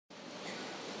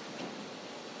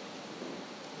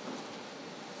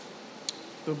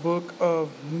the book of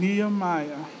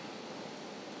Nehemiah,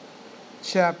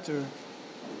 chapter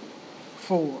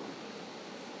 4.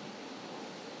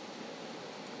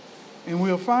 And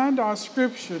we'll find our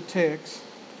scripture text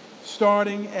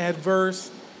starting at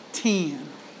verse 10.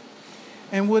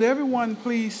 And would everyone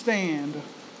please stand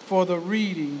for the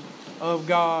reading of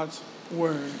God's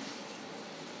word?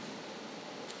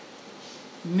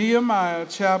 Nehemiah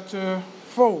chapter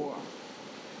 4,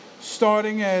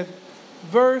 starting at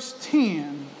verse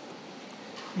 10,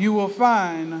 you will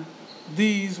find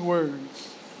these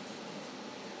words.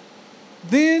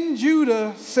 Then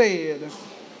Judah said,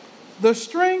 "The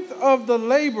strength of the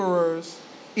laborers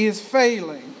is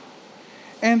failing,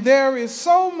 and there is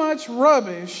so much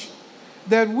rubbish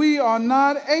that we are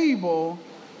not able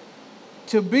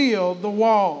to build the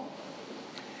wall."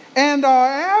 And our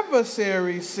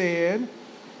adversaries said,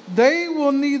 "They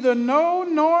will neither know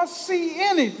nor see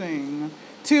anything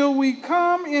till we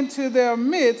come into their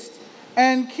midst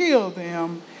and kill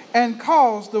them and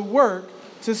cause the work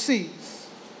to cease."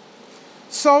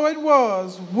 So it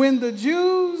was when the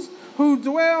Jews who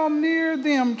dwell near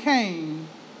them came,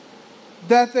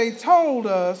 that they told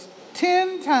us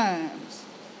 10 times,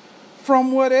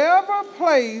 "From whatever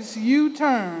place you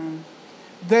turn,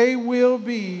 they will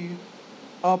be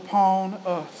upon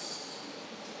us."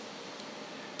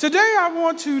 Today I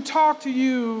want to talk to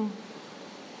you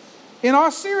in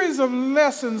our series of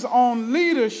lessons on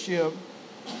leadership.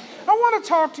 I want to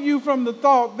talk to you from the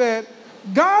thought that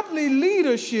godly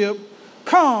leadership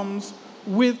comes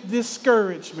with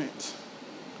discouragement.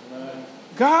 Amen.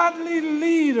 Godly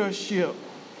leadership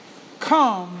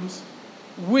comes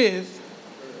with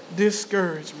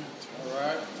discouragement. All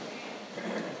right.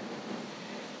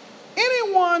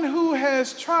 Anyone who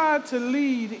has tried to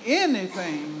lead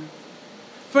anything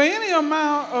for any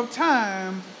amount of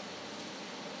time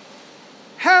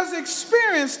has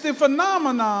experienced the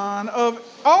phenomenon of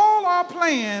all our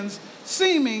plans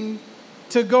seeming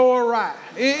to go awry.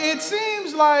 It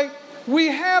seems like we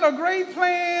had a great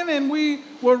plan and we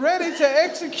were ready to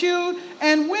execute,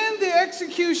 and when the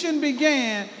execution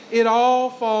began, it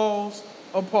all falls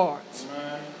apart.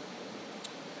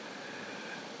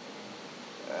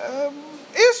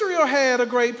 Israel had a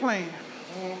great plan.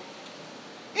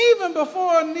 Even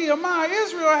before Nehemiah,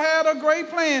 Israel had a great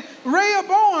plan.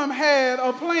 Rehoboam had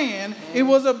a plan. It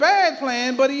was a bad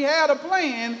plan, but he had a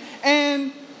plan,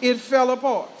 and it fell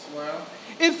apart. Wow.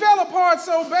 It fell apart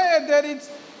so bad that it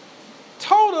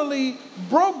totally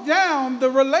broke down the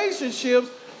relationships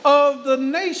of the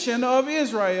nation of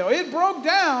Israel. It broke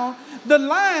down the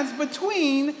lines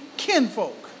between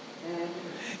kinfolk.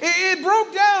 It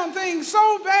broke down things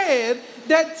so bad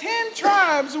that 10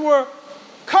 tribes were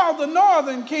called the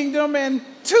northern kingdom and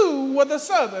 2 were the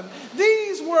southern.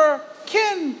 These were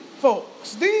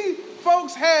kinfolks. These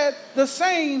folks had the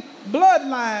same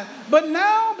bloodline. But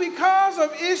now, because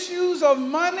of issues of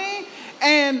money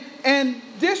and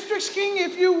district scheme,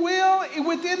 if you will,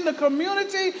 within the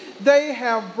community, they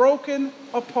have broken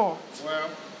apart. Wow.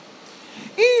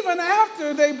 Even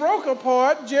after they broke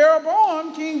apart,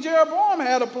 King Jeroboam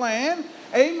had a plan.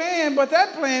 Amen. But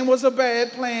that plan was a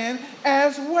bad plan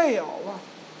as well.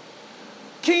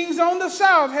 Kings on the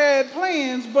south had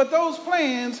plans, but those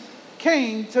plans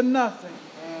came to nothing.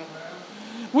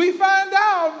 We find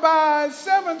out by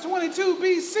 722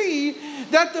 BC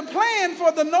that the plan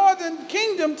for the northern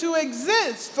kingdom to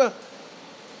exist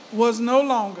was no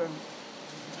longer.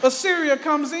 Assyria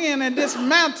comes in and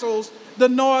dismantles the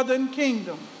northern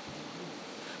kingdom.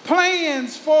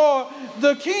 Plans for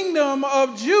the kingdom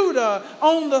of Judah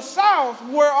on the south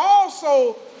were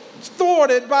also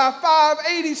thwarted by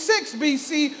 586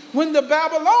 BC when the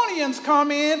Babylonians come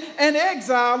in and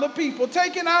exile the people,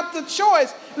 taking out the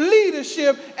choice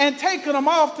leadership and taking them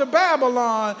off to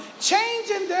Babylon,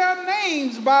 changing their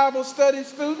names, Bible study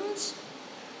students.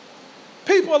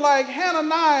 People like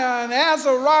Hananiah and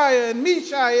Azariah and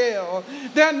Mishael,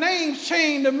 their names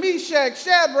changed to Meshach,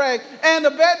 Shadrach, and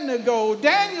Abednego.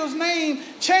 Daniel's name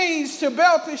changed to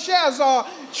Belteshazzar,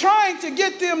 trying to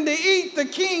get them to eat the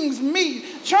king's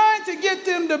meat, trying to get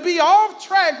them to be off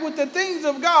track with the things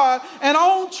of God and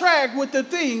on track with the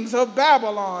things of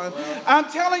Babylon. I'm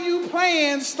telling you,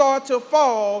 plans start to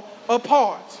fall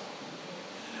apart.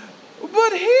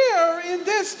 But here in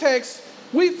this text,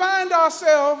 we find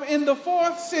ourselves in the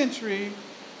 4th century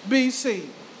BC.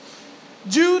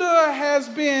 Judah has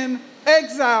been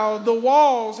exiled. The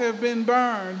walls have been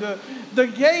burned. The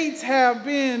gates have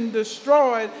been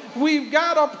destroyed. We've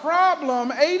got a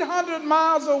problem 800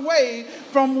 miles away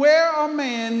from where a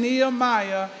man,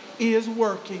 Nehemiah, is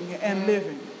working and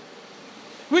living.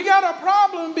 We got a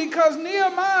problem because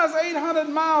Nehemiah's 800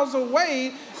 miles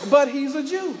away but he's a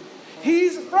Jew.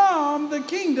 He's from the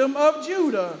kingdom of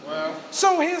Judah. Wow.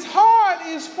 So his heart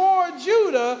is for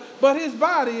Judah, but his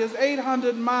body is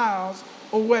 800 miles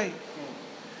away.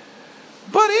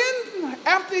 But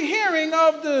after hearing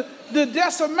of the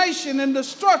decimation and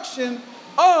destruction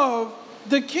of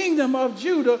the kingdom of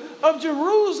Judah, of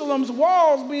Jerusalem's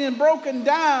walls being broken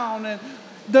down and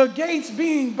the gates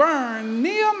being burned,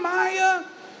 Nehemiah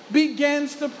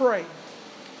begins to pray.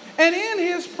 And in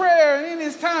his prayer and in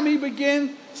his time, he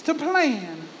begins to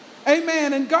plan.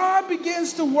 Amen. And God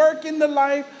begins to work in the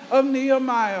life of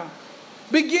Nehemiah.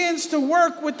 Begins to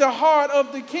work with the heart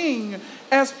of the king.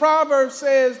 As Proverbs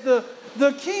says,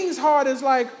 the king's heart is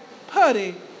like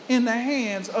putty in the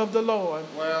hands of the Lord.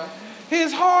 Well,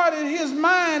 his heart and his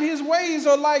mind, his ways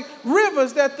are like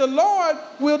rivers that the Lord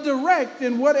will direct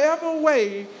in whatever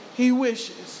way he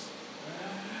wishes.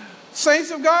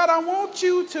 Saints of God, I want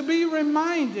you to be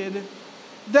reminded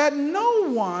that no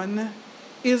one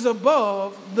is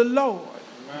above the Lord.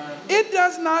 Amen. It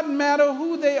does not matter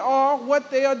who they are,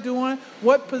 what they are doing,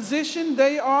 what position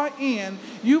they are in.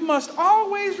 You must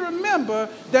always remember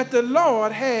that the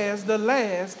Lord has the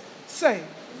last say.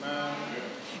 Amen.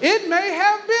 It may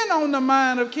have been on the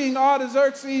mind of King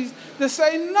Artaxerxes to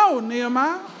say, no,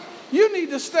 Nehemiah, you need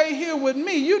to stay here with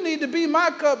me. You need to be my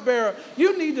cupbearer.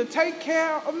 You need to take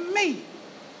care of me.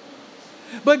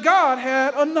 But God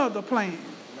had another plan.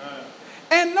 Amen.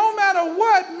 And no matter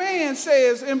what man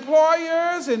says,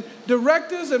 employers and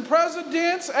directors and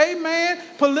presidents, amen,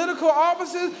 political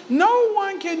officers, no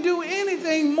one can do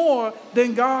anything more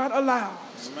than God allows.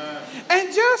 Amen.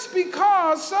 And just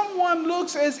because someone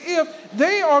looks as if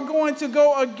they are going to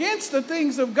go against the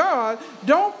things of God,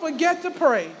 don't forget to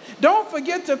pray. Don't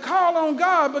forget to call on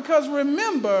God, because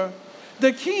remember,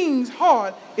 the king's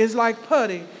heart is like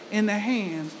putty in the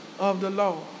hands of the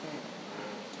Lord.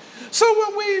 So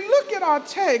when we look at our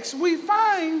text, we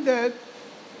find that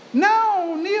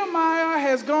now Nehemiah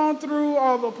has gone through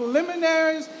all the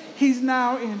preliminaries. He's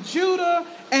now in Judah,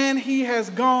 and he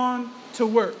has gone to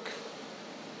work.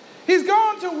 He's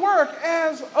gone to work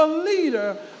as a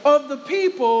leader of the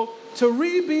people to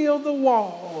rebuild the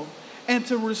wall and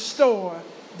to restore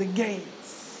the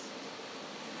gates.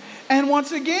 And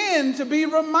once again, to be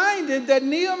reminded that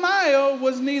Nehemiah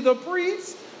was neither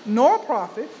priest nor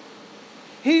prophet.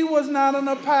 He was not an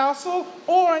apostle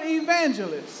or an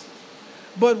evangelist.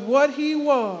 But what he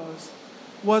was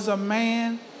a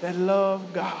man that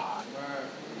loved God.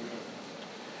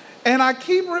 And I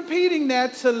keep repeating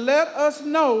that to let us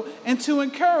know and to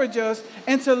encourage us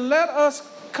and to let us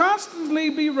constantly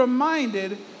be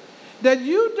reminded that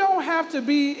you don't have to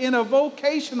be in a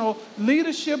vocational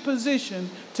leadership position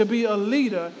to be a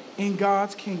leader in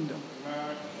God's kingdom.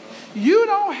 You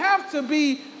don't have to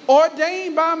be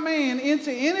ordained by man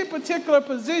into any particular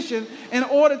position in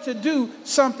order to do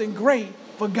something great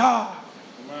for God.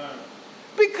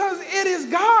 Because it is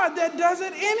God that does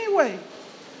it anyway.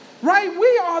 Right?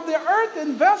 We are the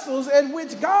earthen vessels in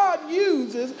which God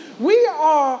uses. We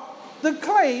are the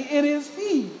clay, it is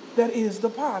he that is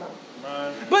the potter.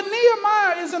 Right. But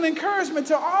Nehemiah is an encouragement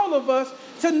to all of us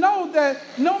to know that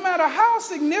no matter how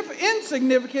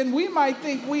insignificant we might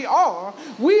think we are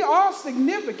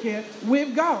significant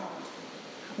with God.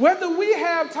 Whether we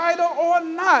have title or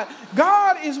not,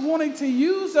 God is wanting to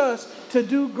use us to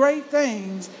do great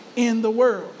things in the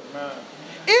world. Right.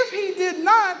 If he did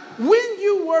not, when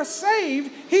you were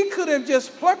saved, he could have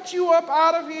just plucked you up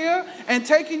out of here and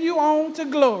taken you on to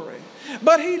glory.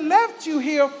 But he left you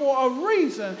here for a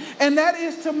reason, and that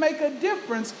is to make a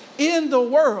difference in the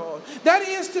world. That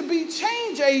is to be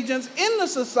change agents in the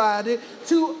society,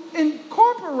 to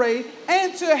incorporate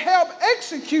and to help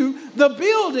execute the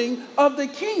building of the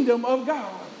kingdom of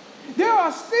God. There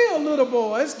are still little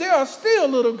boys, there are still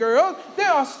little girls, there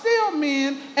are still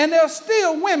men, and there are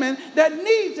still women that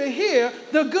need to hear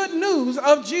the good news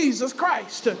of Jesus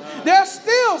Christ. There's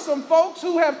still some folks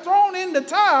who have thrown in the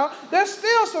towel. There's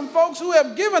still some folks who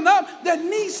have given up that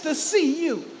needs to see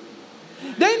you.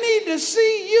 They need to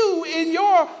see you in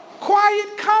your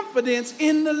quiet confidence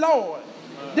in the Lord.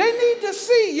 They need to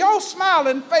see your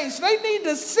smiling face. They need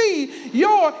to see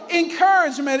your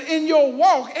encouragement in your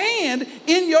walk and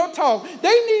in your talk.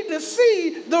 They need to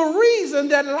see the reason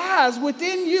that lies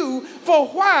within you for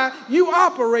why you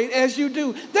operate as you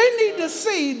do. They need to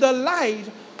see the light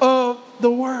of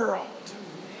the world.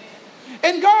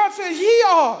 And God says, ye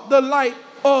are the light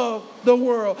of the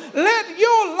world. Let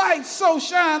your light so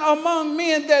shine among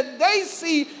men that they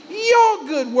see your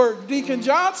good work, Deacon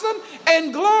Johnson,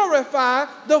 and glorify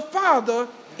the Father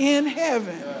in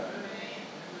heaven.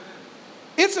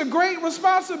 It's a great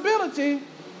responsibility,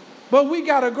 but we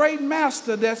got a great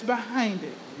master that's behind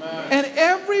it. And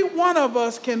every one of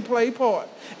us can play part.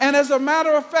 And as a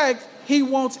matter of fact, he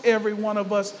wants every one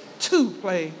of us to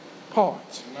play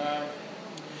part.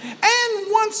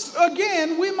 And once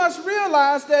again, we must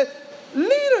realize that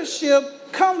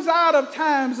leadership comes out of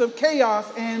times of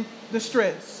chaos and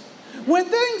distress. When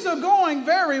things are going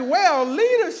very well,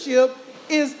 leadership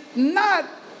is not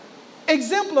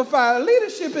exemplified.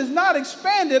 Leadership is not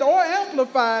expanded or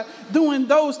amplified during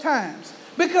those times.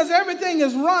 Because everything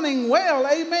is running well,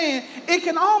 amen, it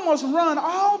can almost run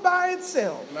all by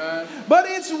itself. Amen. But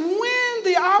it's when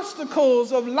the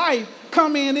obstacles of life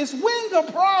come in, it's when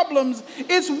the problems,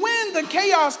 it's when the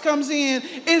chaos comes in,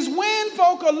 it's when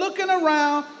folk are looking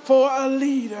around for a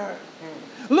leader.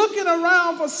 Looking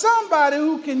around for somebody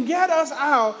who can get us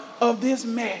out of this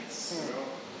mess.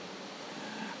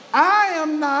 I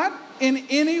am not in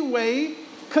any way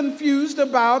confused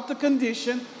about the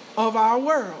condition of our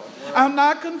world. I'm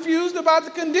not confused about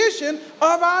the condition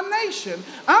of our nation.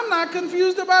 I'm not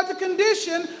confused about the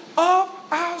condition of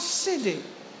our city.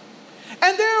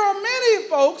 And there are many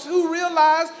folks who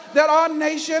realize that our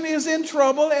nation is in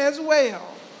trouble as well.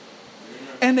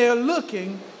 And they're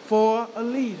looking for a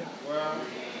leader.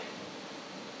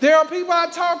 There are people I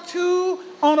talk to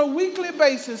on a weekly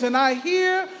basis, and I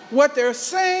hear what they're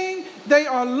saying. They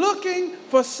are looking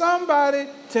for somebody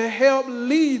to help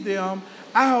lead them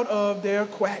out of their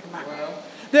quagmire.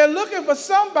 They're looking for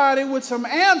somebody with some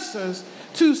answers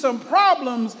to some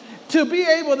problems to be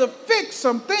able to fix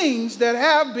some things that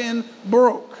have been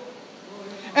broke.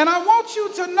 And I want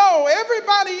you to know,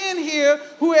 everybody in here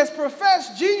who has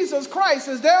professed Jesus Christ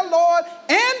as their Lord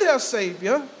and their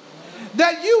Savior,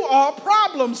 that you are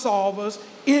problem solvers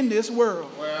in this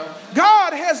world.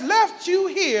 God has left you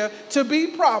here to be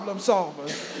problem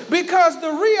solvers, because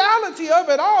the reality of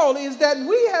it all is that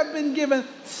we have been given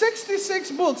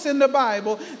 66 books in the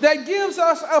Bible that gives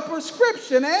us a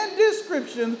prescription and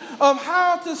description of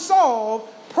how to solve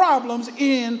problems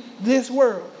in this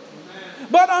world.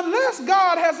 But unless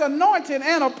God has anointed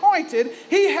and appointed,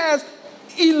 he has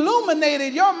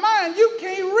illuminated your mind, you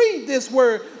can't read this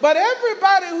word. But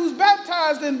everybody who's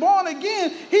baptized and born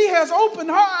again, he has opened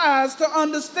her eyes to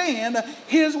understand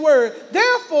his word.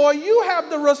 Therefore, you have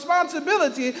the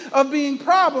responsibility of being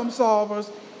problem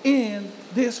solvers in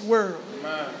this world.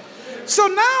 Amen. So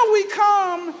now we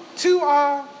come to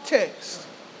our text.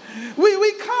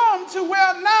 We come to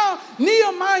where now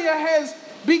Nehemiah has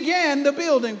began the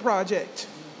building project.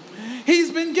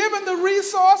 He's been given the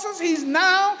resources. He's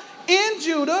now in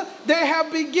Judah. They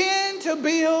have begun to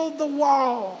build the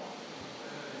wall.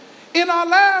 In our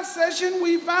last session,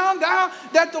 we found out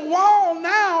that the wall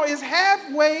now is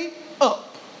halfway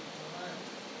up.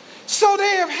 So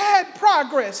they have had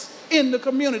progress in the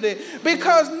community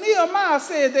because Nehemiah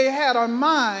said they had a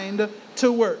mind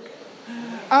to work.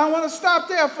 I want to stop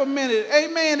there for a minute.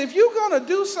 Amen. If you're going to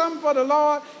do something for the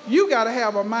Lord, you got to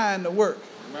have a mind to work.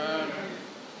 Amen.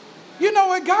 You know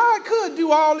what? God could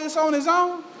do all this on his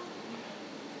own,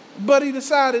 but he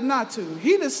decided not to.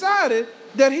 He decided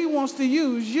that he wants to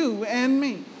use you and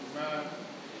me. Amen.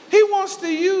 He wants to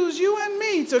use you and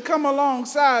me to come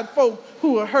alongside folk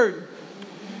who are hurting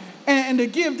and to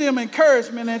give them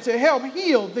encouragement and to help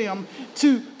heal them,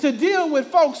 to deal with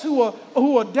folks who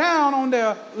are down on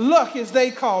their luck, as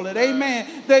they call it. Amen.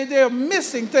 They're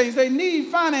missing things. They need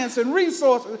finance and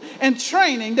resources and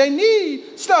training. They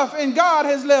need stuff, and God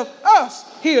has left us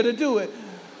here to do it.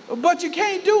 But you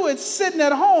can't do it sitting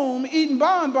at home eating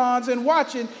bonbons and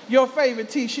watching your favorite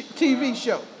TV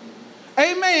show.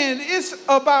 Amen. It's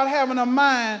about having a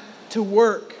mind to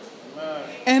work.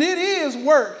 And it is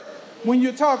work when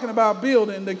you're talking about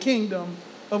building the kingdom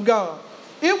of God.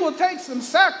 It will take some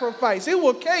sacrifice. It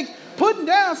will take putting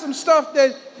down some stuff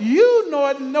that you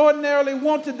ordinarily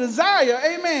want to desire.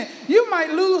 Amen. You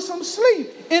might lose some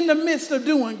sleep in the midst of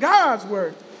doing God's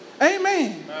work.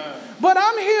 Amen. But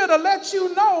I'm here to let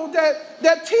you know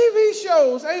that TV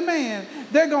shows, amen,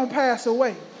 they're going to pass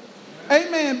away.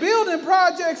 Amen. Building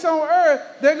projects on earth,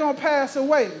 they're going to pass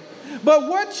away. But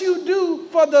what you do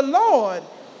for the Lord,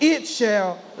 it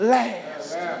shall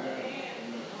last.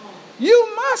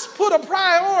 You must put a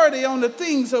priority on the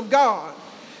things of God.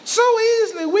 So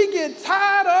easily we get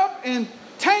tied up and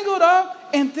tangled up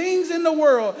in things in the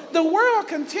world. The world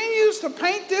continues to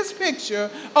paint this picture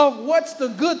of what's the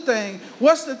good thing,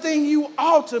 what's the thing you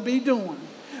ought to be doing.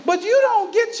 But you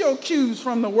don't get your cues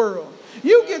from the world.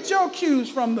 You get your cues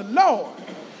from the Lord.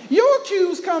 Your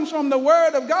cues comes from the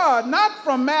word of God, not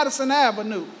from Madison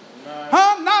Avenue.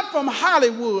 Not from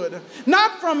Hollywood,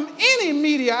 not from any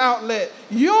media outlet.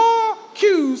 Your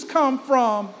cues come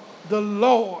from the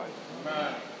Lord.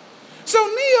 So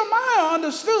Nehemiah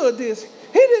understood this.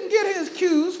 He didn't get his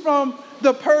cues from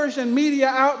the Persian media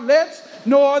outlets,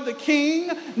 nor the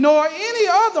king, nor any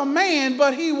other man,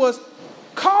 but he was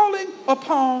calling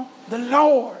upon the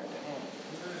Lord.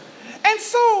 And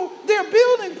so their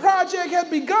building project had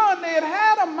begun. They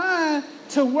had a mind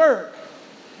to work.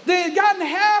 They had gotten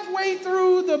halfway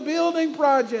through the building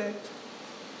project.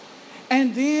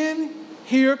 And then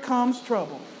here comes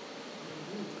trouble.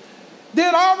 There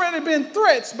had already been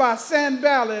threats by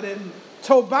Sanballat and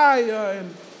Tobiah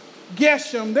and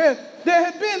Geshem. There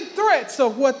had been threats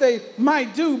of what they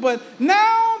might do, but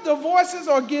now the voices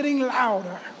are getting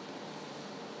louder.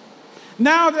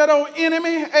 Now that old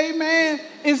enemy, amen,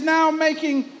 is now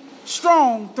making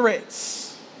strong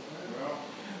threats.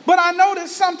 But I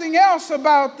noticed something else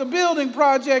about the building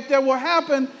project that will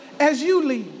happen as you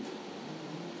leave.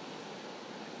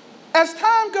 As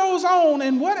time goes on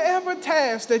in whatever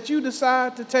task that you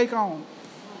decide to take on.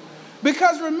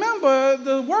 Because remember,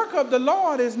 the work of the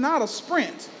Lord is not a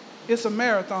sprint. It's a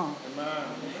marathon. Amen.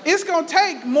 It's going to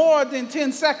take more than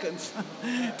 10 seconds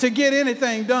to get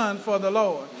anything done for the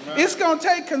Lord. Amen. It's going to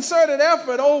take concerted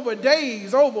effort over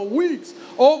days, over weeks,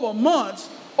 over months,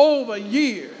 over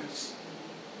years.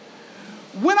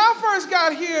 When I first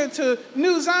got here to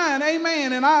New Zion,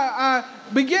 amen, and I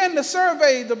began to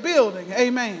survey the building,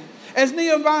 amen, as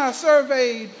Nehemiah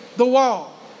surveyed the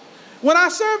wall. When I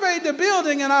surveyed the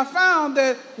building and I found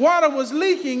that water was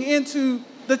leaking into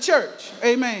the church,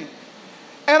 amen,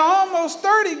 at almost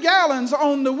 30 gallons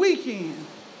on the weekend,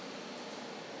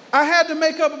 I had to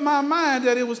make up my mind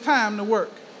that it was time to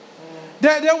work.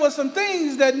 That there were some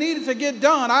things that needed to get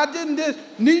done. I didn't just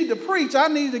need to preach. I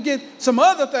needed to get some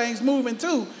other things moving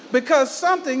too, because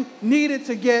something needed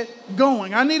to get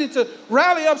going. I needed to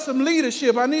rally up some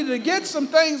leadership. I needed to get some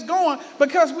things going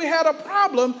because we had a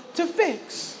problem to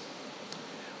fix.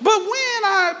 But when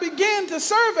I began to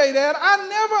survey that, I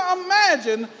never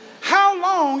imagined how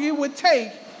long it would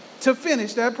take to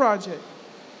finish that project.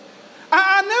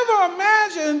 I never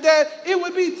imagined that it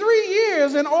would be 3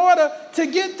 years in order to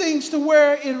get things to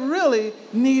where it really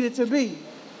needed to be.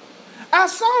 I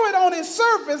saw it on its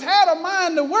surface, had a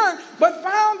mind to work, but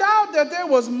found out that there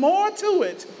was more to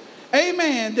it,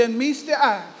 amen, than meets the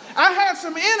eye. I had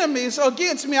some enemies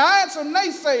against me. I had some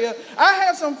naysayers. I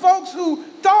had some folks who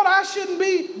thought I shouldn't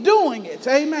be doing it,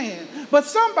 amen. But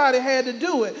somebody had to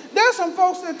do it. There's some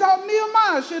folks that thought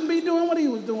Nehemiah shouldn't be doing what he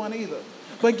was doing either.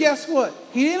 But guess what?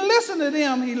 He didn't listen to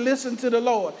them. He listened to the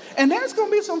Lord. And there's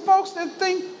going to be some folks that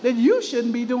think that you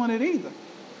shouldn't be doing it either.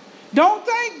 Don't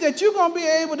think that you're going to be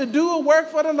able to do a work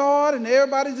for the Lord and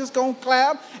everybody's just going to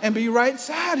clap and be right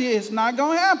side of you. It's not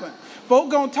going to happen. Folk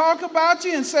going to talk about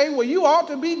you and say, well, you ought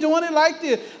to be doing it like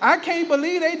this. I can't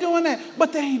believe they doing that.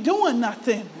 But they ain't doing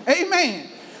nothing. Amen.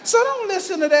 So don't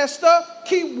listen to that stuff.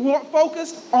 Keep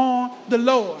focused on the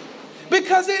Lord.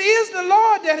 Because it is the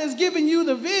Lord that has given you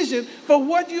the vision for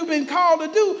what you've been called to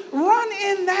do. Run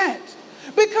in that.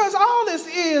 Because all this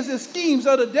is schemes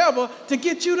of the devil to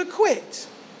get you to quit.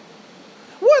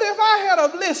 What if I had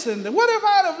have listened? What if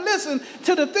I'd have listened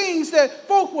to the things that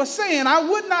folk were saying? I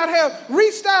would not have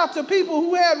reached out to people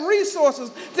who had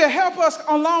resources to help us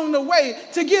along the way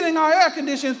to getting our air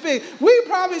conditioning fixed. We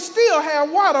probably still have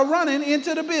water running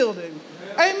into the building.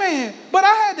 Amen. But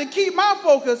I had to keep my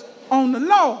focus on the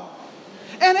Lord.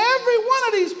 And every one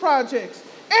of these projects,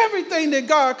 everything that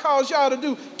God calls y'all to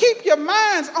do, keep your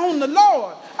minds on the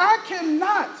Lord. I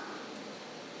cannot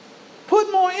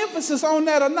put more emphasis on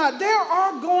that or not. There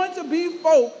are going to be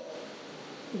folk,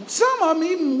 some of them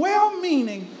even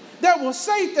well-meaning, that will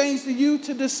say things to you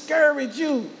to discourage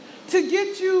you, to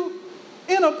get you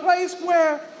in a place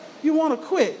where you want to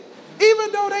quit,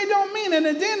 even though they don't mean it.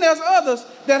 And then there's others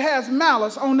that has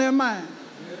malice on their mind.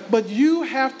 But you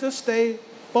have to stay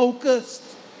focused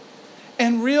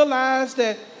and realize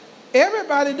that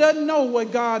everybody doesn't know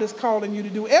what God is calling you to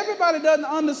do. Everybody doesn't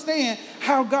understand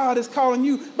how God is calling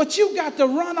you, but you got to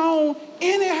run on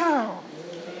anyhow.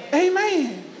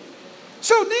 Amen.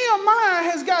 So Nehemiah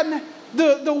has gotten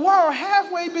the wall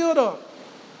halfway built up.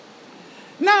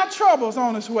 Now trouble's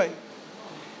on its way.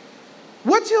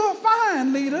 What you'll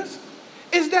find, leaders,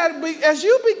 is that as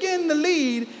you begin to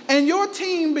lead and your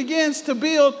team begins to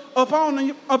build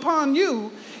upon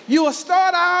you, you will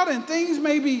start out and things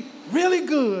may be really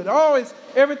good. Always,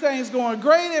 everything's going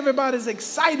great. Everybody's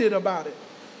excited about it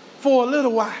for a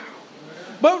little while.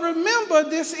 But remember,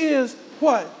 this is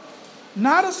what?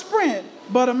 Not a sprint,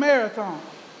 but a marathon.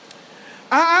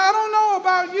 I don't know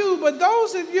about you, but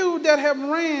those of you that have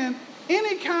ran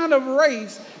any kind of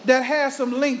race that has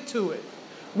some length to it,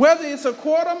 whether it's a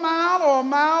quarter mile or a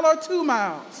mile or 2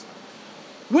 miles,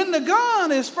 when the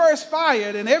gun is first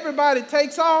fired and everybody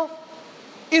takes off,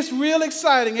 it's real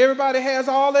exciting. Everybody has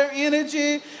all their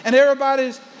energy and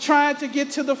everybody's trying to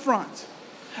get to the front.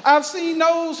 I've seen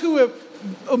those who have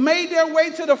made their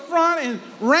way to the front and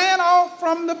ran off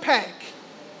from the pack.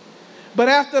 But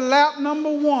after lap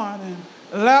number 1 and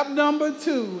lap number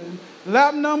 2 and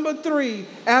lap number 3,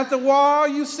 after a while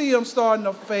you see them starting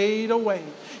to fade away.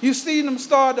 You see them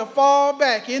start to fall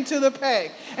back into the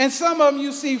pack. And some of them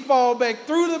you see fall back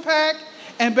through the pack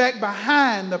and back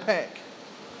behind the pack.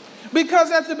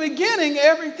 Because at the beginning,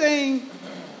 everything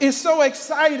is so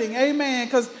exciting, amen,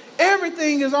 because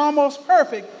everything is almost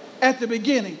perfect at the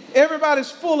beginning.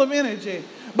 Everybody's full of energy.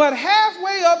 But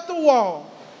halfway up the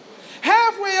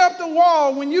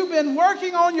wall, when you've been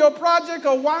working on your project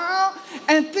a while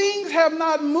and things have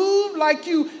not moved like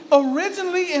you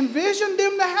originally envisioned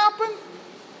them to happen,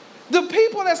 the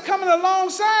people that's coming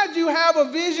alongside you have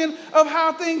a vision of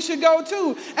how things should go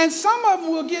too. And some of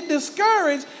them will get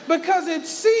discouraged because it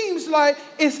seems like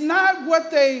it's not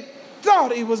what they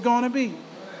thought it was going to be.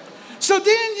 So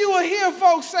then you will hear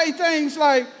folks say things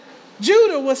like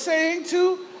Judah was saying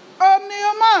to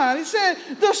Nehemiah. He said,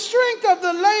 the strength of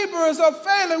the laborers are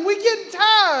failing. We're getting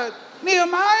tired,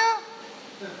 Nehemiah.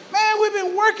 Man, we've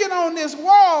been working on this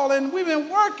wall and we've been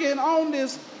working on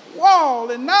this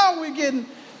wall and now we're getting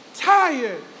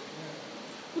tired.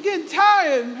 We're getting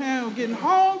tired, man. We're getting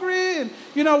hungry and,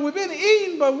 we've been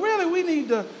eating, but really we need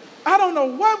to, I don't know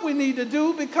what we need to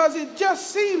do because it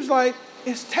just seems like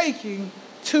it's taking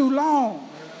too long.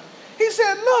 He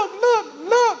said,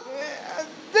 look,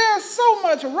 there's so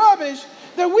much rubbish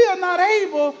that we are not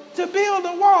able to build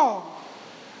a wall.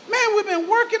 Man, we've been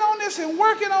working on this,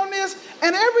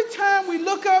 and every time we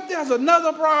look up, there's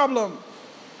another problem.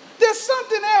 There's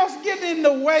something else getting in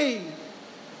the way.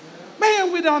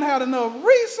 Man, we don't have enough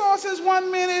resources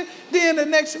one minute, then the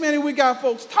next minute we got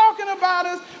folks talking about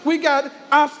us, we got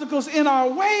obstacles in our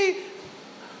way.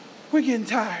 We're getting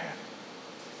tired.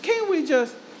 Can't we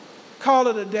just call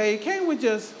it a day? Can't we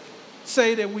just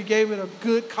say that we gave it a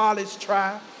good college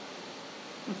try?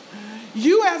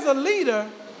 You as a leader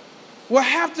will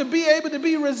have to be able to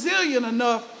be resilient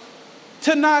enough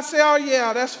to not say, oh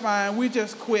yeah, that's fine, we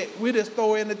just quit. We just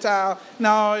throw in the towel.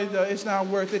 No, it's not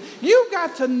worth it. You've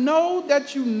got to know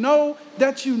that you know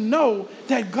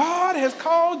that God has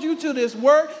called you to this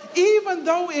work, even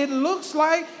though it looks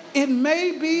like it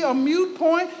may be a moot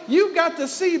point. You've got to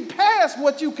see past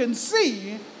what you can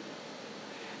see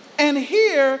and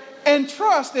hear and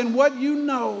trust in what you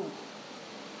know.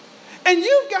 And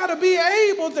you've got to be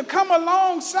able to come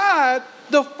alongside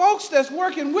the folks that's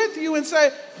working with you and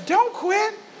say, don't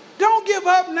quit, don't give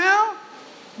up now.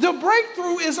 The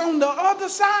breakthrough is on the other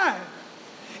side.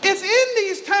 It's in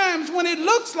these times when it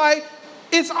looks like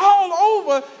it's all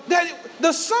over that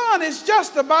the sun is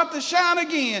just about to shine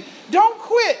again. Don't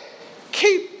quit.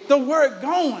 Keep the work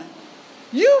going.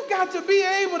 You've got to be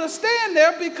able to stand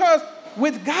there because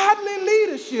with godly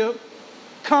leadership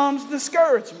comes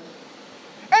discouragement.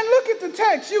 And look at the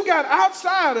text. You got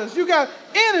outsiders. You got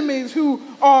enemies who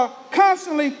are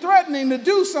constantly threatening to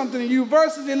do something to you,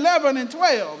 verses 11 and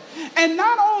 12. And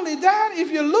not only that, if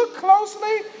you look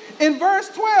closely, in verse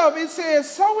 12, it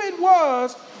says, so it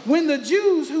was when the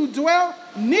Jews who dwelt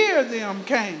near them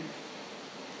came.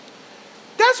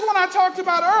 That's what I talked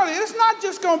about earlier. It's not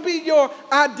just going to be your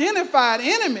identified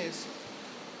enemies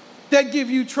that give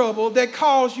you trouble, that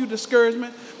cause you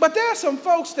discouragement, but there are some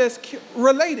folks that's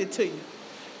related to you.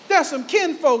 There's some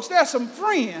kin folks, there's some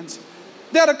friends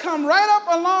that'll come right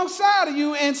up alongside of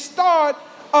you and start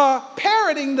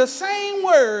parroting the same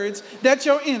words that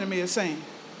your enemy is saying.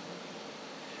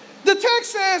 The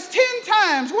text says 10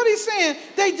 times. What he's saying,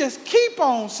 they just keep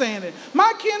on saying it.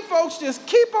 My kin folks just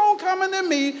keep on coming to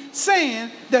me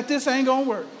saying that this ain't going to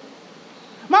work.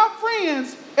 My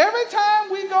friends, every time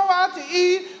we go out to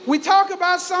eat, we talk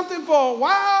about something for a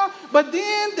while, but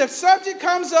then the subject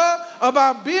comes up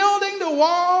about building the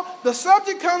wall. The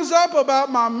subject comes up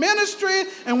about my ministry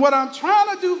and what I'm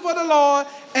trying to do for the Lord,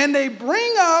 and they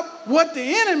bring up what the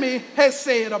enemy has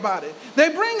said about it. They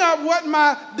bring up what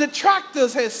my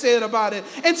detractors has said about it.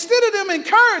 Instead of them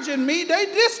encouraging me, they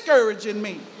discouraging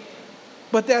me.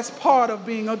 But that's part of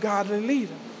being a godly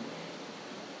leader.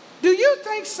 Do you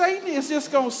think Satan is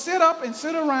just going to sit up and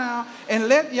sit around and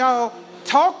let y'all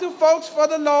talk to folks for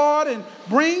the Lord and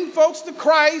bring folks to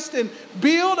Christ and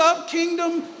build up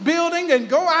kingdom building and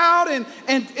go out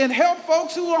and help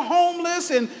folks who are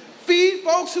homeless and feed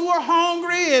folks who are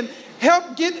hungry and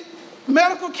help get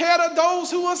medical care to those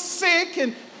who are sick,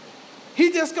 and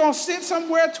he just going to sit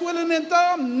somewhere twiddling his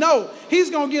thumb? No,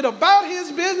 he's going to get about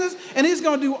his business and he's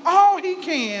going to do all he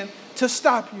can to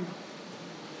stop you.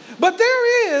 But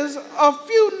there is a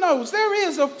few notes, there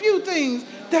is a few things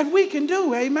that we can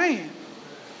do. Amen.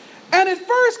 And it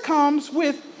first comes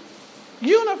with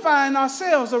unifying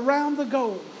ourselves around the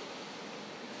goal.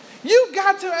 You've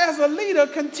got to, as a leader,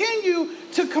 continue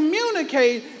to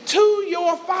communicate to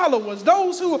your followers,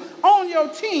 those who are on your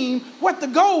team, what the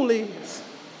goal is.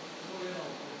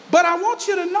 But I want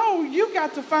you to know you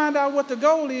got to find out what the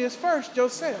goal is first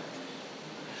yourself.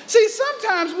 See,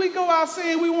 sometimes we go out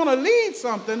saying we want to lead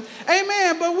something,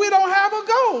 amen, but we don't have a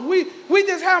goal. We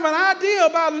just have an idea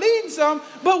about leading something,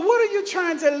 but what are you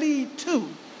trying to lead to?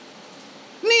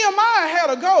 Nehemiah had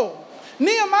a goal.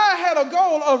 Nehemiah had a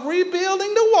goal of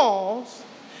rebuilding the walls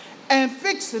and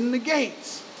fixing the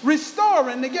gates,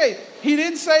 restoring the gate. He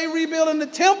didn't say rebuilding the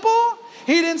temple.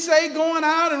 He didn't say going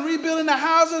out and rebuilding the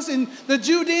houses in the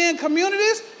Judean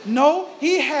communities. No,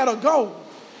 he had a goal.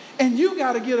 And you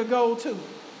got to get a goal too.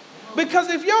 Because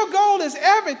if your goal is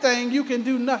everything, you can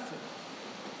do nothing.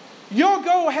 Your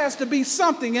goal has to be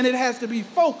something, and it has to be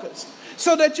focused,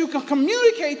 so that you can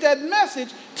communicate that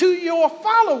message to your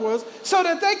followers so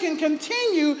that they can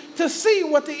continue to see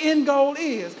what the end goal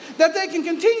is, that they can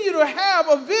continue to have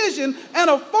a vision and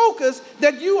a focus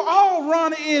that you all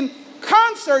run in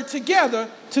concert together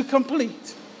to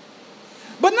complete.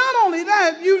 But not only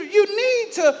that, you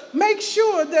need to make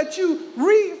sure that you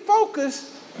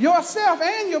refocus yourself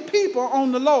and your people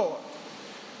on the Lord.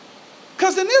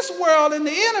 Because in this world, in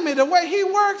the enemy, the way he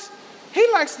works, he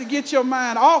likes to get your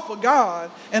mind off of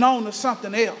God and onto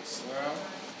something else.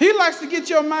 He likes to get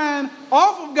your mind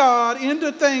off of God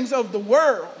into things of the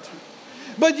world.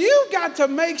 But you've got to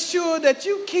make sure that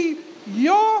you keep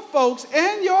your folks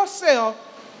and yourself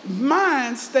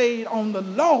mind stayed on the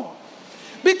Lord.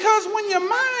 Because when your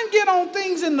mind get on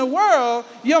things in the world,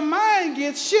 your mind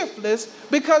gets shiftless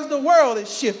because the world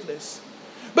is shiftless.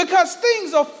 Because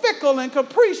things are fickle and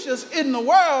capricious in the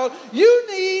world, you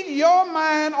need your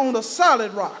mind on a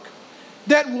solid rock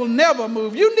that will never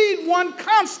move. You need one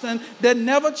constant that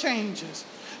never changes.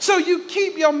 So you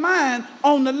keep your mind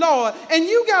on the Lord. And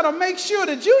you got to make sure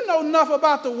that you know enough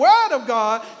about the Word of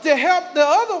God to help the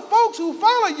other folks who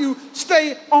follow you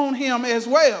stay on Him as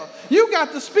well. You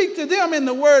got to speak to them in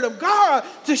the Word of God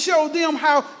to show them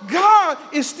how God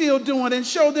is still doing and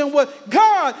show them what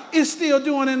God is still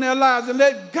doing in their lives and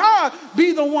let God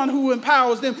be the one who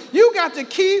empowers them. You got to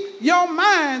keep your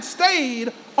mind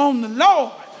stayed on the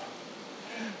Lord.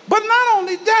 But not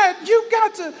only that, you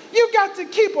got to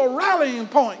keep a rallying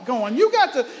point going. You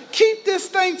got to keep this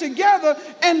thing together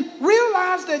and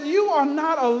realize that you are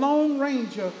not a lone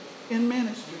ranger in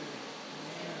ministry.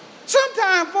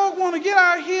 Sometimes folk want to get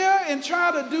out here and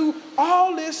try to do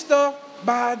all this stuff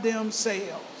by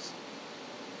themselves.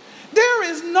 There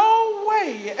is no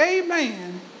way,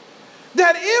 amen,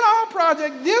 that in our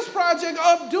project, this project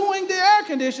of doing the air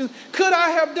conditioners, could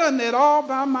I have done that all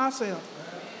by myself.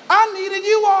 I needed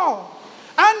you all.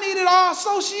 I needed our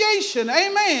association.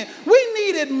 Amen. We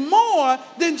needed more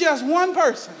than just one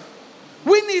person.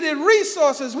 We needed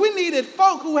resources. We needed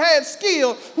folk who had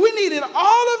skill. We needed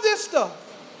all of this stuff.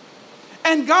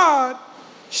 And God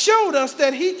showed us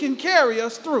that He can carry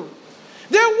us through.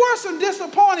 There were some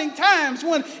disappointing times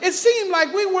when it seemed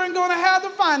like we weren't going to have the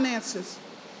finances.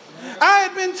 I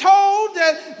had been told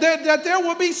that there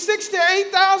would be $6,000 to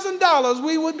 $8,000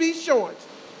 we would be short.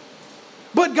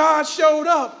 But God showed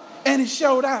up and He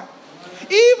showed out.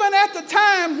 Even at the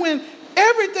time when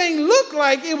everything looked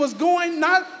like it was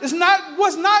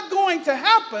not going to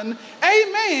happen,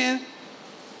 amen,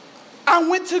 I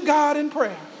went to God in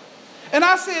prayer. And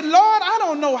I said, Lord, I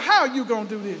don't know how you're going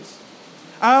to do this.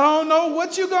 I don't know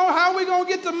how we're going to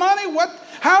get the money.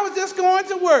 How is this going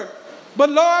to work? But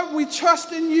Lord, we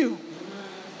trust in you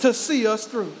to see us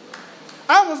through.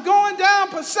 I was going down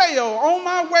Paseo on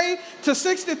my way to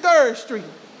 63rd Street,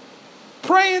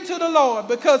 praying to the Lord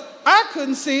because I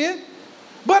couldn't see it.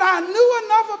 But I knew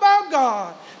enough about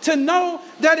God to know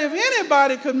that if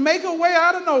anybody could make a way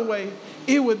out of no way,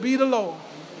 it would be the Lord.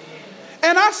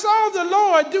 And I saw the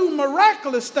Lord do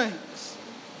miraculous things,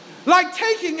 like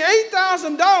taking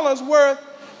 $8,000 worth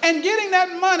and getting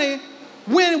that money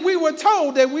when we were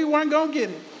told that we weren't going to get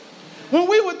it. When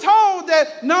we were told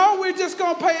that, no, we're just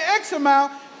going to pay X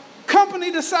amount, company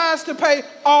decides to pay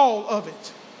all of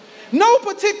it. No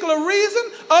particular reason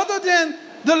other than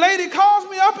the lady calls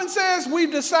me up and says,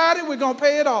 we've decided we're going to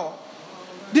pay it all.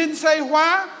 Didn't say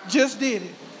why, just did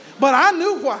it. But I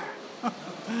knew why.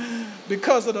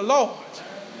 Because of the Lord.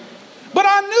 But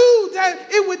I knew that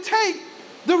it would take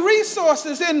the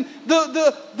resources and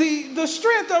the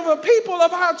strength of the people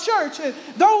of our church and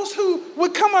those who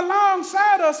would come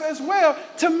alongside us as well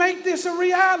to make this a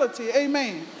reality.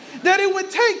 Amen. That it would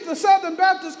take the Southern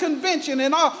Baptist Convention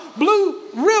and our Blue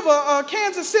River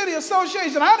Kansas City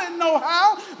Association. I didn't know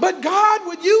how, but God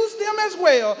would use them as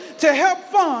well to help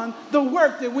fund the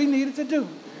work that we needed to do.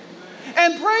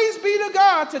 And praise be to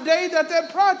God today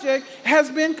that project has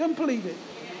been completed.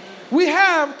 We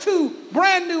have 2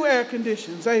 brand new air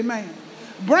conditioners, amen.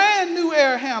 Brand new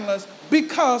air handlers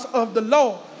because of the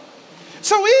Lord.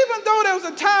 So even though there was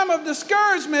a time of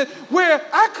discouragement where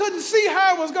I couldn't see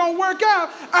how it was going to work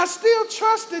out, I still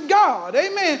trusted God.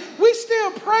 Amen. We still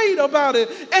prayed about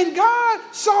it, and God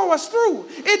saw us through.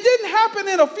 It didn't happen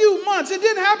in a few months. It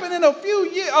didn't happen in a few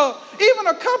years, even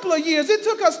a couple of years. It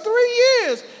took us 3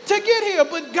 years to get here,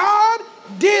 but God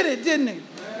did it, didn't he?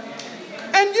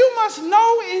 And you must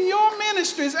know in your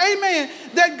ministries, amen,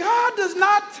 that God does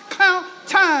not count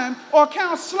time or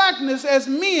count slackness as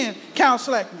men count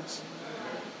slackness.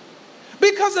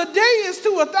 Because a day is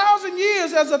to 1,000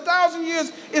 years as 1,000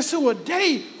 years is to a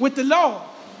day with the Lord.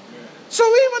 So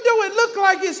even though it looked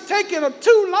like it's taking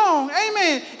too long,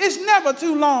 amen, it's never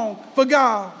too long for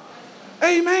God.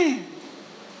 Amen.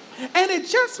 And it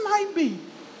just might be,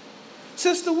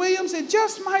 Sister Williams, it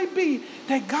just might be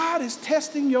that God is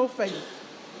testing your faith.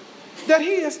 That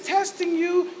he is testing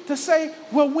you to say,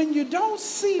 well, when you don't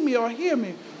see me or hear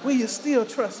me, will you still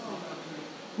trust me?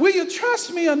 Will you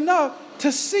trust me enough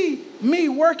to see me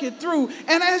work it through?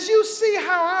 And as you see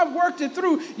how I've worked it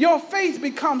through, your faith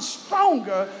becomes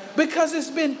stronger because it's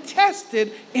been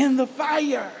tested in the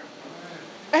fire.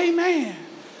 Amen.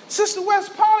 Sister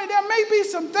West Polly, there may be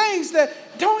some things that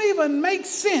don't even make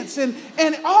sense, and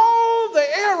all the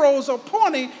arrows are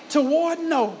pointing toward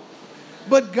no.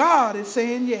 But God is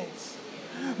saying yes.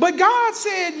 But God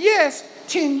said yes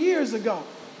 10 years ago.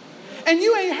 And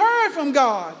you ain't heard from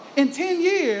God in 10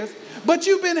 years, but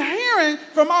you've been hearing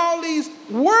from all these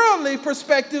worldly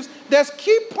perspectives that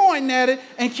keep pointing at it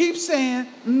and keep saying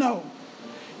no.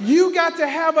 You got to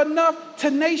have enough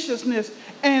tenaciousness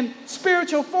and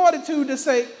spiritual fortitude to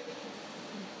say,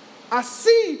 I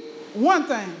see one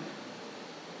thing,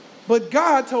 but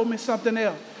God told me something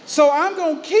else. So I'm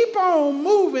going to keep on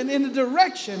moving in the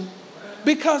direction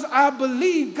because I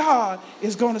believe God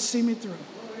is going to see me through.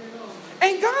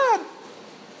 And God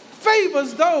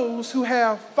favors those who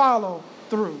have followed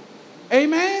through.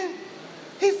 Amen?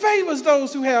 He favors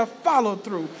those who have followed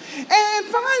through. And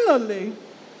finally,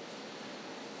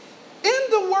 in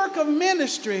the work of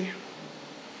ministry,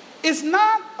 it's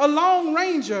not a Lone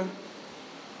Ranger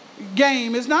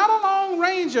game. It's not a Lone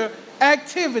Ranger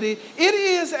activity. It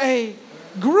is a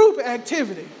group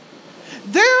activity.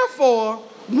 Therefore,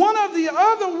 one of the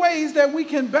other ways that we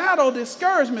can battle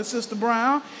discouragement, Sister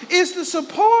Brown, is to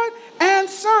support and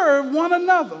serve one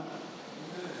another.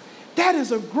 That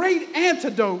is a great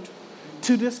antidote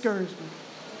to discouragement.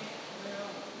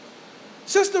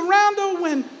 Sister Randall,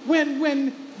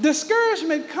 when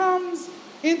discouragement comes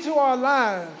into our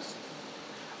lives,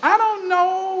 I don't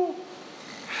know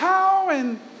how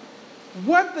and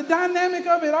what the dynamic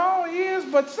of it all is,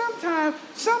 but sometimes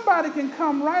somebody can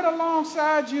come right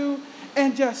alongside you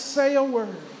and just say a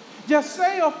word. Just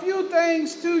say a few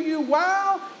things to you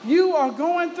while you are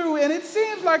going through. And it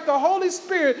seems like the Holy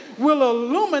Spirit will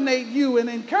illuminate you and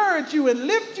encourage you and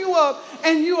lift you up.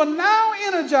 And you are now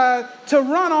energized to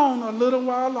run on a little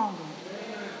while longer.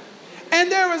 And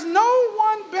there is no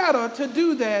one better to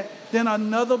do that than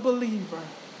another believer.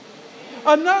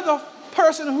 Another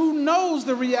person who knows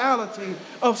the reality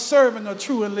of serving a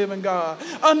true and living God.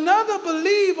 Another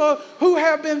believer who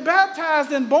have been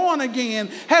baptized and born again,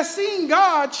 has seen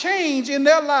God change in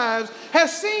their lives,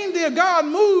 has seen their God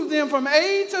move them from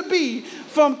A to B,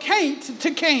 from can't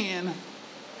to can.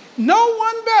 No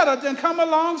one better than come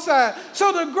alongside.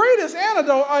 So the greatest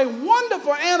antidote, a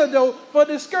wonderful antidote for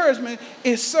discouragement,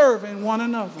 is serving one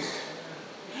another.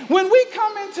 When we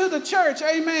come into the church,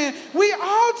 amen, we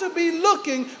ought to be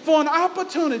looking for an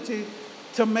opportunity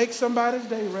to make somebody's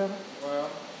day, Reverend. Well,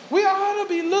 we ought to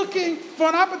be looking for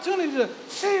an opportunity to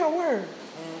say a word,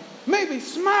 maybe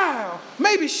smile,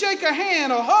 maybe shake a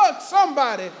hand or hug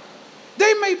somebody.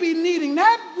 They may be needing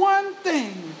that one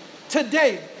thing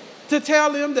today to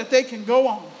tell them that they can go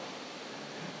on.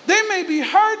 They may be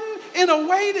hurting in a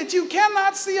way that you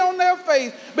cannot see on their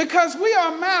face because we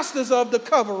are masters of the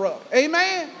cover-up.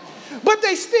 Amen? But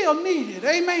they still need it.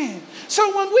 Amen.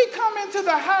 So when we come into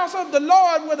the house of the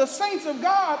Lord where the saints of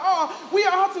God are, we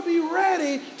ought to be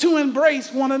ready to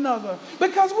embrace one another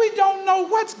because we don't know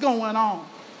what's going on.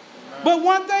 But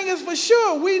one thing is for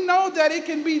sure, we know that it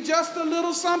can be just a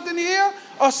little something here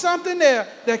or something there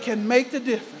that can make the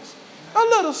difference. A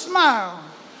little smile,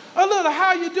 A little,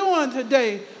 how you doing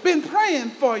today? Been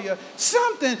praying for you.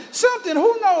 Something,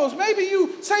 who knows? Maybe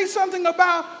you say something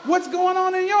about what's going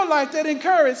on in your life that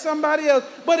encourages somebody else.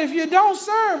 But if you don't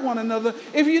serve one another,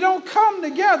 if you don't come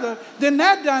together, then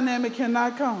that dynamic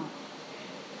cannot come.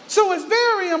 So it's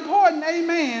very important,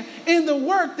 amen, in the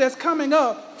work that's coming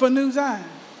up for New Zion.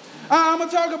 I'm going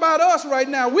to talk about us right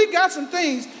now. We got some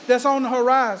things that's on the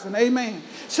horizon, amen.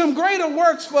 Some greater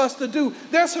works for us to do.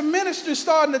 There's some ministry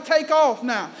starting to take off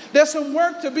now. There's some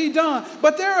work to be done.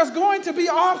 But there is going to be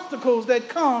obstacles that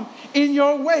come in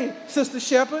your way, Sister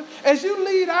Shepherd. As you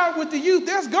lead out with the youth,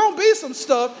 there's going to be some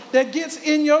stuff that gets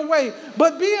in your way.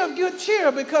 But be of good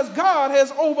cheer because God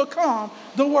has overcome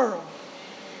the world.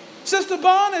 Sister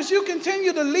Bond, as you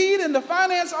continue to lead in the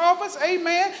finance office,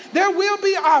 amen, there will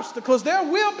be obstacles. There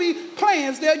will be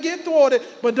plans that get thwarted.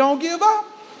 But don't give up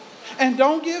and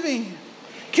don't give in.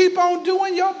 Keep on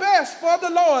doing your best for the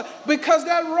Lord because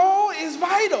that role is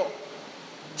vital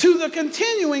to the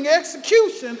continuing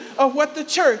execution of what the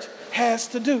church has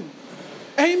to do.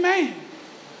 Amen.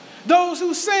 Those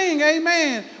who sing,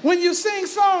 amen. When you sing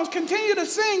songs, continue to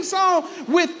sing songs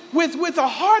with a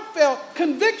heartfelt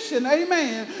conviction,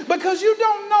 amen. Because you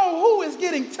don't know who is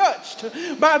getting touched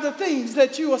by the things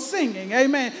that you are singing,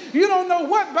 amen. You don't know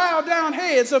what bowed down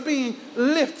heads are being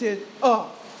lifted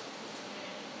up.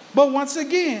 But once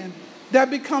again,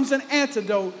 that becomes an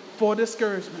antidote for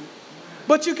discouragement.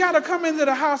 But you got to come into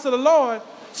the house of the Lord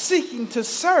seeking to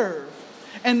serve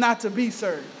and not to be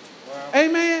served. Wow.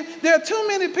 Amen. There are too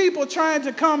many people trying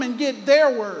to come and get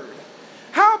their word.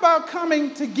 How about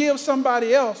coming to give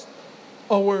somebody else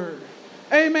a word?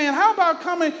 Amen. How about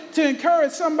coming to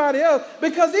encourage somebody else?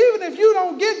 Because even if you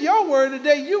don't get your word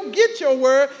today, you get your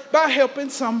word by helping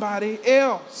somebody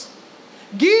else.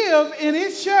 Give and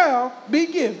it shall be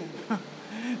given.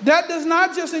 That does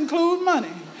not just include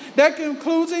money. That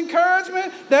includes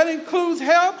encouragement. That includes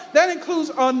help. That includes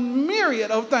a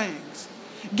myriad of things.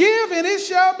 Give and it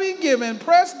shall be given,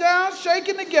 pressed down,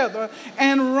 shaken together,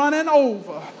 and running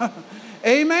over.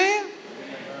 Amen?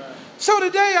 So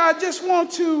today I just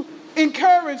want to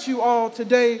encourage you all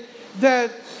today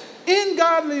that in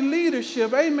godly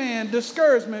leadership, amen,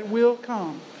 discouragement will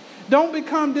come. Don't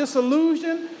become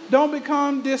disillusioned. Don't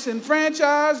become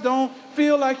disenfranchised. Don't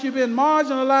feel like you've been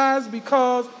marginalized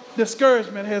because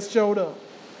discouragement has showed up.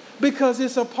 Because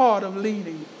it's a part of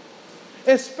leading,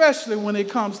 especially when it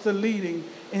comes to leading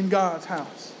in God's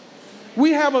house.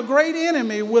 We have a great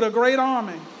enemy with a great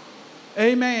army.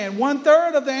 Amen.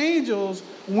 1/3 of the angels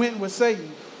went with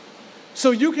Satan.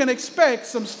 So you can expect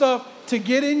some stuff to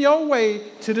get in your way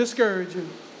to discourage you.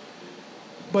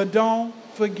 But don't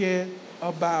forget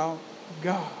about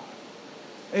God.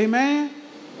 Amen?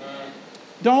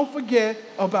 Don't forget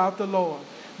about the Lord.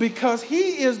 Because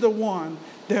he is the one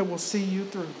that will see you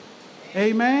through.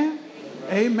 Amen?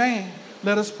 Amen.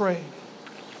 Let us pray.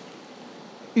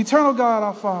 Eternal God,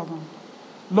 our Father,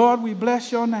 Lord, we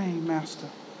bless your name, Master,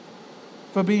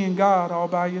 for being God all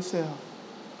by yourself.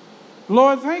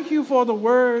 Lord, thank you for the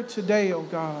word today, oh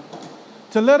God,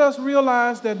 to let us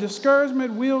realize that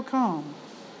discouragement will come,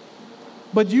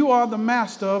 but you are the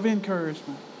master of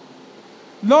encouragement.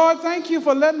 Lord, thank you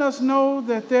for letting us know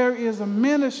that there is a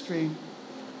ministry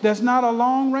that's not a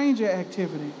Lone Ranger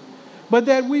activity, but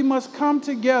that we must come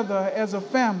together as a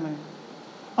family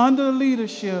under the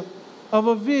leadership of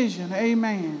a vision,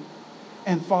 amen,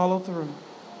 and follow through.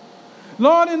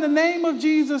 Lord, in the name of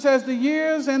Jesus, as the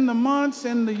years and the months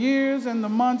and the years and the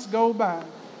months go by,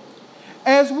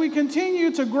 as we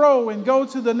continue to grow and go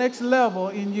to the next level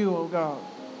in you, oh God.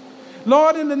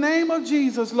 Lord, in the name of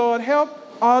Jesus, Lord, help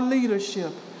our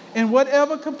leadership in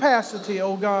whatever capacity,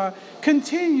 oh God,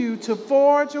 continue to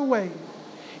forge a way,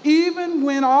 even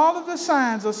when all of the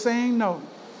signs are saying no,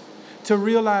 to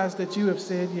realize that you have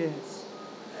said yes.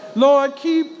 Lord,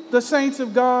 keep the saints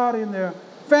of God in their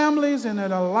families and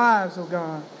in their lives, oh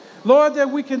God. Lord,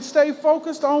 that we can stay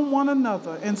focused on one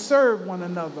another and serve one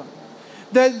another.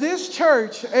 That this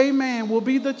church, amen, will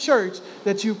be the church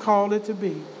that you called it to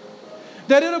be.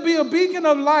 That it'll be a beacon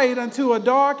of light unto a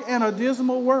dark and a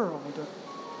dismal world.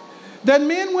 That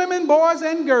men, women, boys,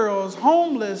 and girls,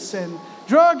 homeless and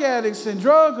drug addicts and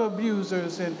drug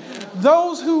abusers and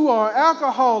those who are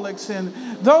alcoholics and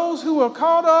those who are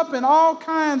caught up in all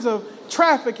kinds of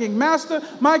trafficking, Master,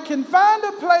 can find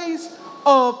a place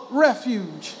of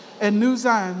refuge at New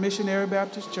Zion Missionary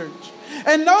Baptist Church.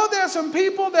 And know there's some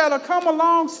people that'll come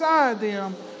alongside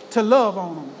them to love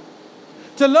on them.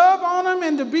 To love on them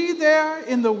and to be there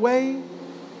in the way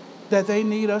that they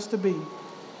need us to be.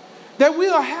 That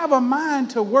we'll have a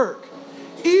mind to work,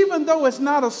 even though it's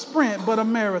not a sprint but a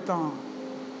marathon.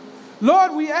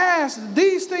 Lord, we ask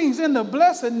these things in the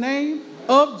blessed name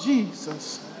of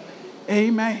Jesus.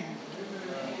 Amen.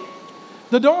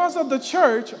 The doors of the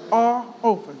church are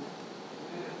open.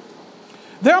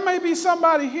 There may be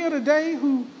somebody here today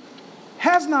who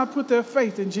has not put their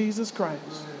faith in Jesus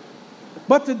Christ.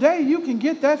 But today you can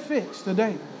get that fixed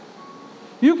today.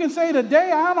 You can say,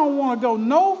 today I don't want to go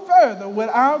no further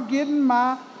without getting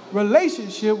my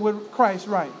relationship with Christ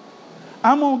right.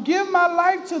 I'm going to give my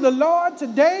life to the Lord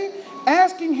today,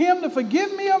 asking him to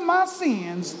forgive me of my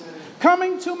sins,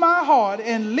 coming to my heart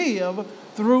and live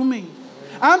through me.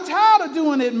 I'm tired of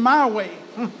doing it my way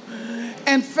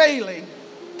and failing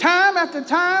time after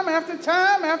time after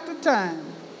time after time.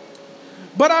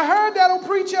 But I heard that old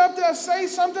preacher up there say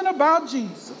something about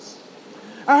Jesus.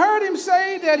 I heard him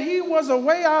say that he was a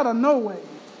way out of no way.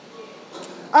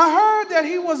 I heard that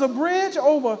he was a bridge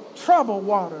over troubled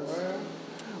waters.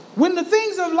 When the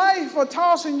things of life are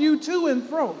tossing you to and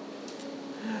fro,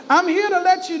 I'm here to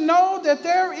let you know that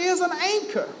there is an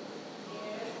anchor,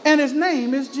 and his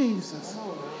name is Jesus.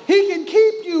 He can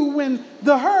keep you when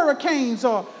the hurricanes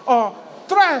are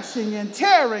thrashing and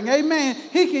tearing. Amen.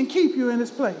 He can keep you in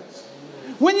his place.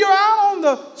 When you're out on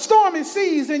the stormy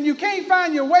seas and you can't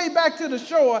find your way back to the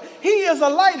shore, he is a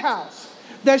lighthouse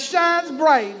that shines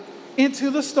bright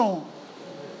into the storm.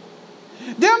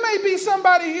 There may be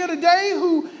somebody here today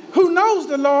who knows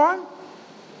the Lord,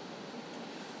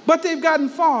 but they've gotten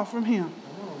far from him.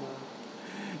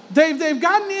 They've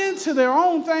gotten into their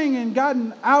own thing and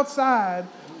gotten outside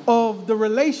of the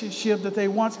relationship that they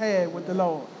once had with the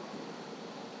Lord.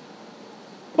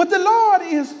 But the Lord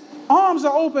is arms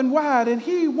are open wide, and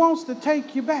he wants to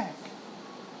take you back.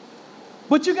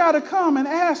 But you got to come and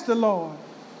ask the Lord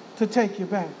to take you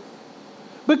back.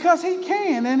 Because he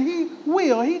can and he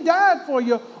will. He died for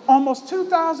you almost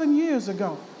 2,000 years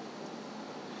ago.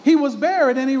 He was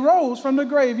buried and he rose from the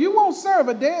grave. You won't serve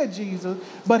a dead Jesus,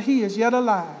 but he is yet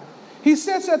alive. He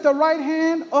sits at the right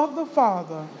hand of the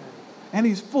Father, and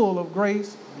he's full of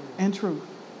grace and truth.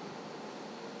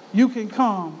 You can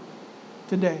come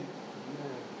today.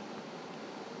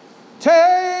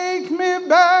 Take me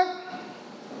back.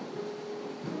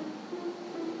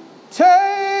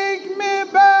 Take me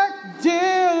back,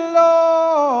 dear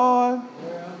Lord,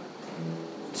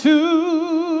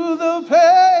 to the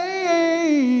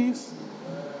place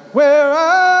where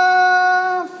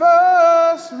I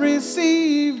first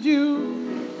received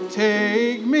you.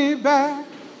 Take me back.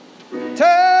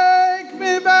 Take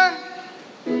me back.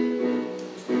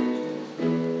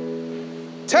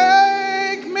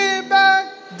 Take me back,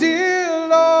 dear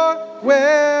Lord,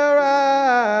 where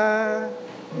I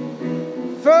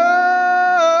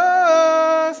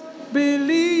first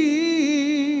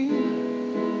believed.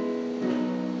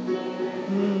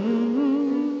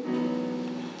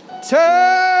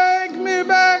 Take me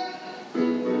back.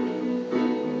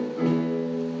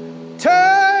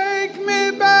 Take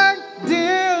me back,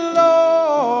 dear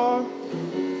Lord,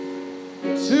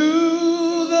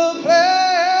 to the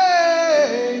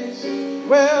place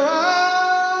where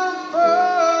I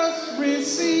first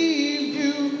received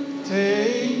you.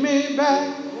 Take me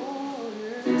back.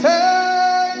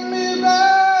 Take me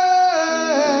back.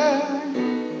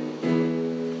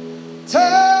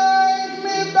 Take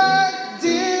me back,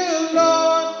 dear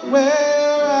Lord,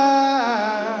 where I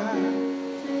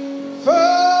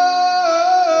first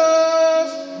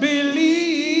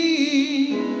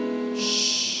believed.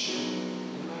 Shh.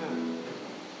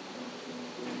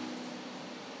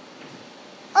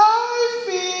 I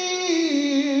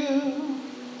feel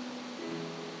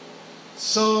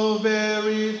so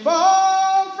very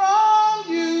far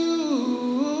from you.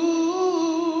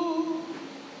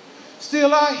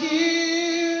 Still I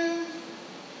hear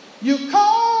you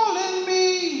calling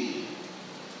me,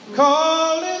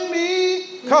 calling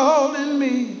me, calling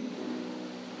me.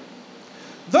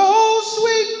 Those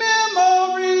sweet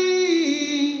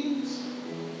memories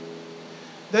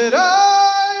that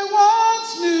I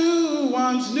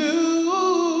once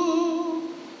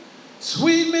knew,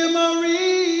 sweet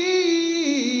memories,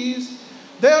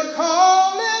 they're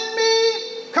calling me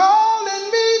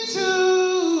too.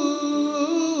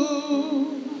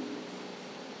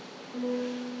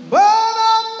 But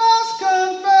I must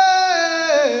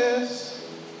confess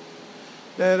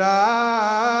that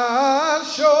I've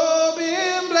sure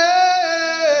been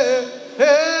blessed,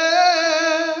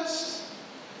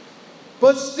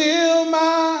 but still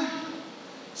my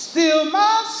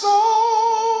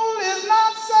soul is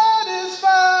not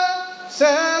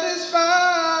satisfied.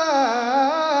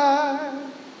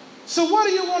 So what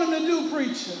do you want him to do,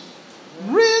 preacher?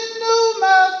 Renew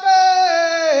my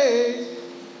faith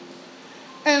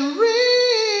and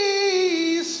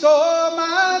restore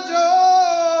my joy.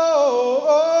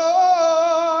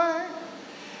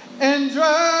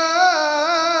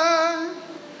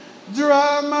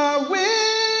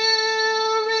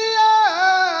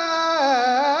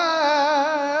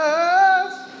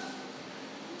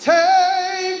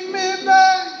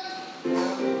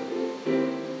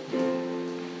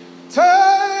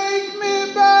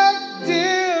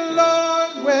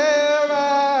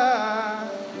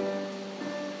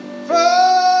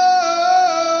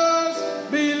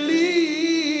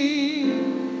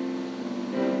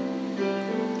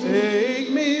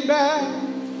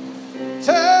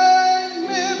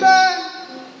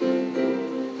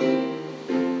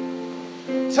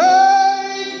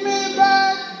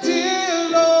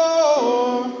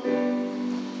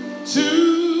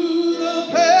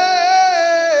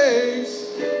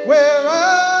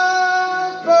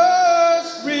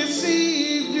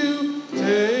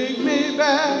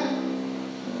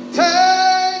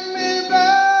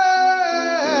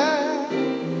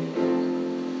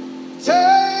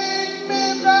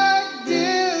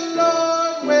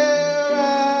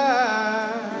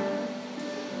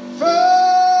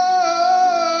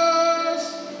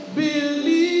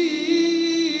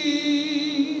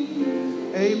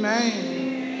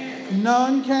 Amen.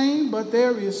 None came, but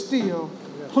there is still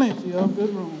plenty of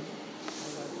good room.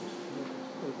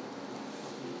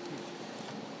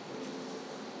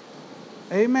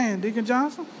 Amen. Deacon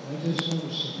Johnson? I just want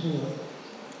to support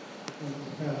what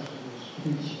the pastor was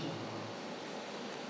preaching.